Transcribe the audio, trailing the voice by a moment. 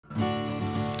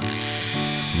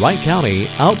Wright County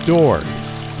Outdoors.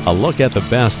 A look at the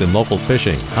best in local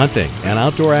fishing, hunting, and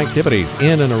outdoor activities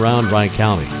in and around Wright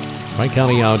County. Wright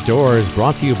County Outdoors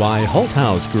brought to you by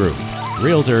Holthaus Group,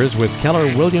 Realtors with Keller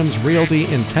Williams Realty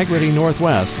Integrity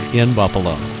Northwest in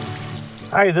Buffalo.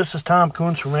 Hi, this is Tom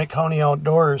Coons from Wright County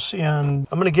Outdoors, and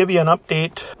I'm going to give you an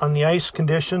update on the ice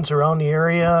conditions around the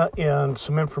area and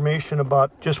some information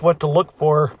about just what to look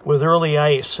for with early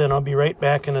ice, and I'll be right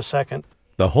back in a second.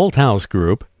 The Holthaus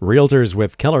Group, Realtors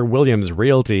with Keller Williams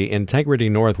Realty Integrity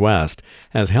Northwest,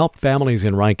 has helped families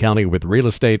in Wright County with real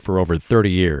estate for over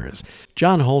 30 years.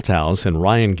 John Holthaus and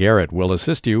Ryan Garrett will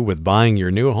assist you with buying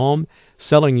your new home,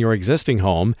 selling your existing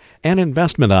home, and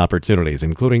investment opportunities,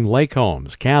 including lake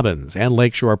homes, cabins, and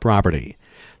lakeshore property.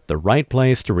 The right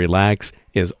place to relax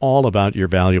is all about your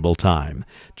valuable time.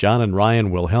 John and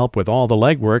Ryan will help with all the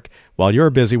legwork while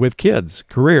you're busy with kids,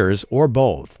 careers, or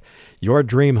both. Your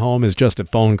dream home is just a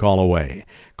phone call away.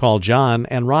 Call John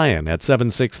and Ryan at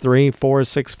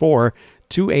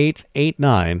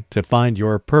 763-464-2889 to find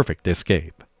your perfect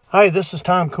escape. Hi, this is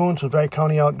Tom Coons with Wright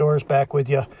County Outdoors back with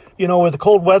you. You know, with the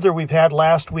cold weather we've had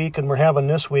last week and we're having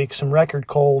this week, some record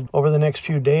cold over the next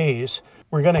few days,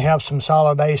 we're going to have some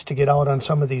solid ice to get out on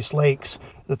some of these lakes.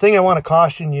 The thing I want to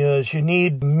caution you is you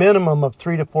need minimum of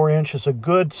 3 to 4 inches of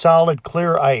good, solid,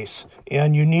 clear ice.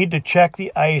 And you need to check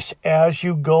the ice as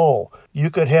you go. You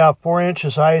could have 4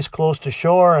 inches ice close to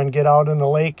shore and get out in the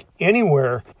lake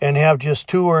anywhere and have just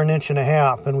 2 or 1.5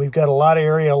 inches. And we've got a lot of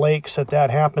area lakes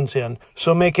that happens in.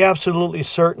 So make absolutely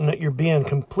certain that you're being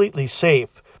completely safe.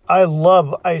 I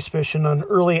love ice fishing on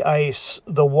early ice.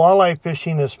 The walleye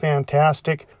fishing is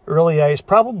fantastic. Early ice,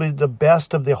 probably the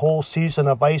best of the whole season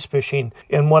of ice fishing.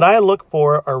 And what I look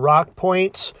for are rock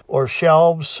points or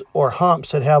shelves or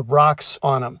humps that have rocks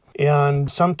on them. And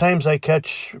sometimes I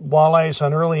catch walleyes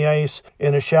on early ice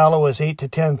in as shallow as 8 to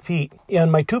 10 feet.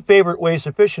 And my two favorite ways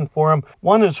of fishing for them,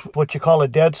 one is what you call a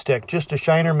dead stick, just a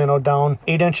shiner minnow down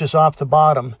 8 inches off the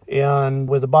bottom and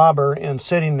with a bobber and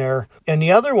sitting there. And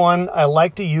the other one, I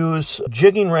like to use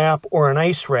jigging wrap or an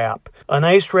ice wrap. An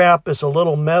ice wrap is a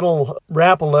little metal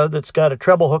rapala that's got a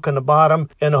treble hook on the bottom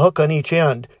and a hook on each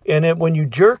end. And when you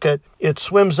jerk it, it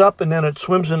swims up and then it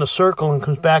swims in a circle and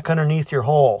comes back underneath your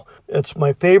hole. It's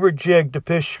my favorite jig to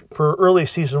fish for early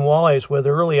season walleyes with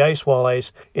early ice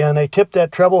walleyes. And I tip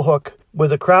that treble hook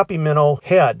with a crappie minnow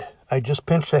head. I just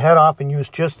pinch the head off and use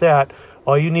just that.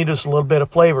 All you need is a little bit of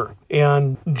flavor.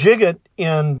 And jig it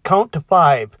and count to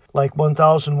 5, like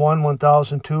 1001,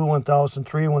 1002,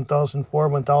 1003, 1004,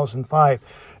 1005.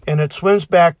 And it swims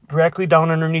back directly down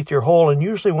underneath your hole, and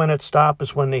usually when it stops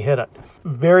is when they hit it.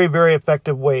 Very, very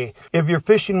effective way. If you're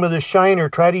fishing with a shiner,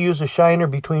 try to use a shiner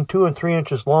between 2 and 3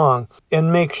 inches long,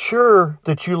 and make sure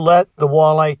that you let the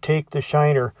walleye take the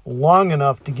shiner long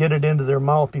enough to get it into their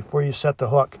mouth before you set the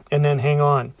hook, and then hang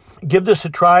on. Give this a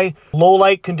try. Low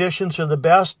light conditions are the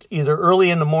best, either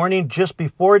early in the morning, just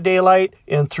before daylight,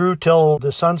 and through till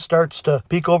the sun starts to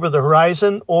peek over the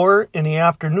horizon, or in the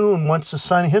afternoon once the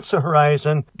sun hits the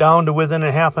horizon, down to within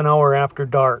a half an hour after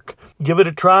dark. Give it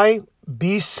a try.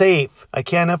 Be safe. I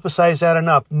can't emphasize that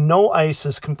enough. No ice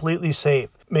is completely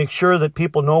safe. Make sure that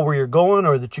people know where you're going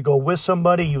or that you go with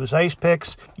somebody. Use ice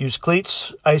picks. Use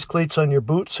cleats, ice cleats on your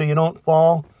boots so you don't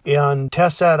fall, and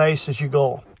test that ice as you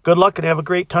go. Good luck and have a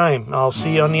great time. I'll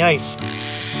see you on the ice.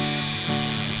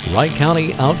 Wright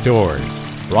County Outdoors,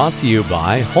 brought to you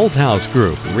by Holthaus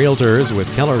Group, Realtors with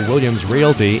Keller Williams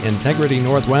Realty Integrity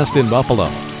Northwest in Buffalo.